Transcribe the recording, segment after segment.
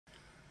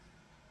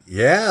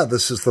Yeah,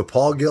 this is the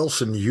Paul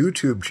Gilson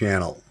YouTube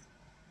channel.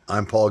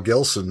 I'm Paul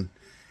Gilson,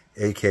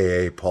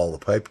 a.k.a. Paul the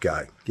Pipe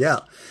Guy. Yeah,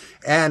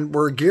 and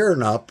we're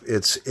gearing up.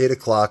 It's 8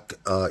 o'clock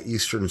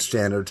Eastern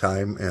Standard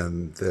Time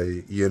in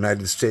the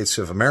United States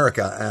of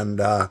America.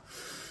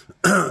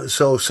 And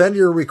so send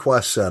your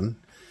requests in,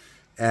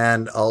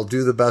 and I'll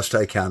do the best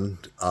I can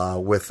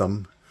with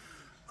them.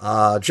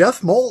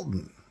 Jeff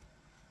Moulton,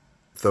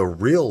 the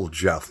real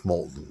Jeff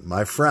Moulton,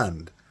 my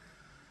friend.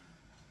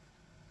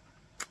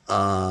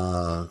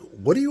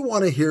 What do you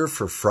want to hear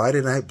for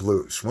Friday Night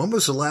Blues? When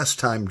was the last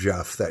time,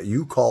 Jeff, that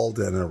you called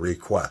in a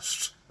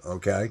request?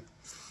 Okay.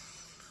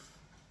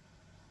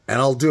 And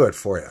I'll do it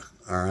for you.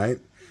 All right.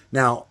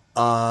 Now,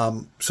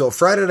 so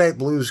Friday Night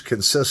Blues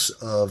consists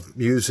of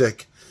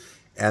music,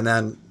 and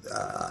then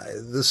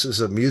this is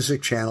a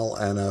music channel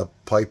and a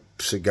pipe,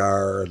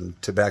 cigar,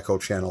 and tobacco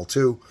channel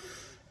too.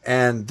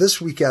 And this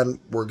weekend,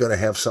 we're going to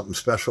have something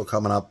special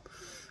coming up.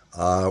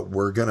 I'm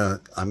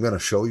gonna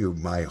show you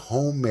my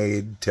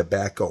homemade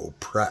tobacco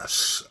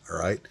press. All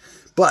right,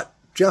 but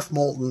Jeff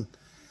Moulton,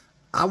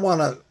 I want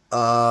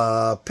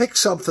to pick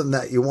something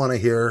that you want to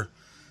hear.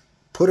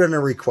 Put in a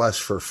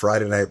request for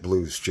Friday Night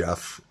Blues,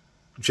 Jeff.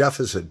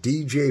 Jeff is a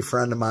DJ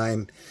friend of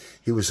mine.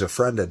 He was a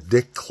friend of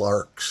Dick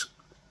Clark's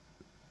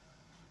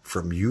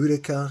from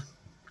Utica,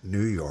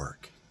 New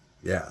York.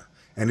 Yeah,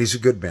 and he's a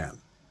good man.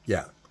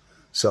 Yeah.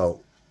 So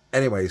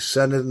anyway,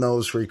 send in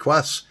those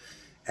requests,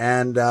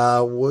 and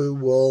we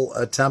will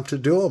attempt to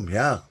do them.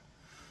 Yeah.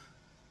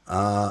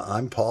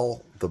 I'm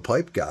Paul the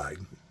Pipe Guy,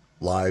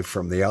 live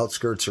from the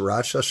outskirts of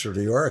Rochester,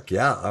 New York.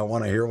 Yeah, I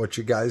want to hear what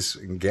you guys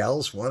and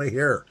gals want to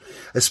hear.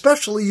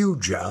 Especially you,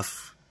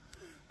 Jeff,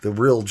 the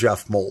real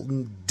Jeff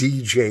Moulton,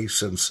 DJ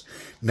since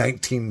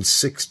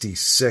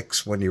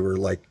 1966 when you were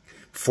like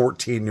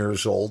 14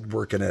 years old,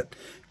 working at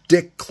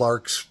Dick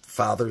Clark's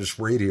father's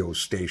radio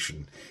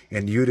station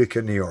in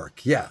Utica, New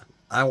York. Yeah,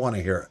 I want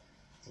to hear it.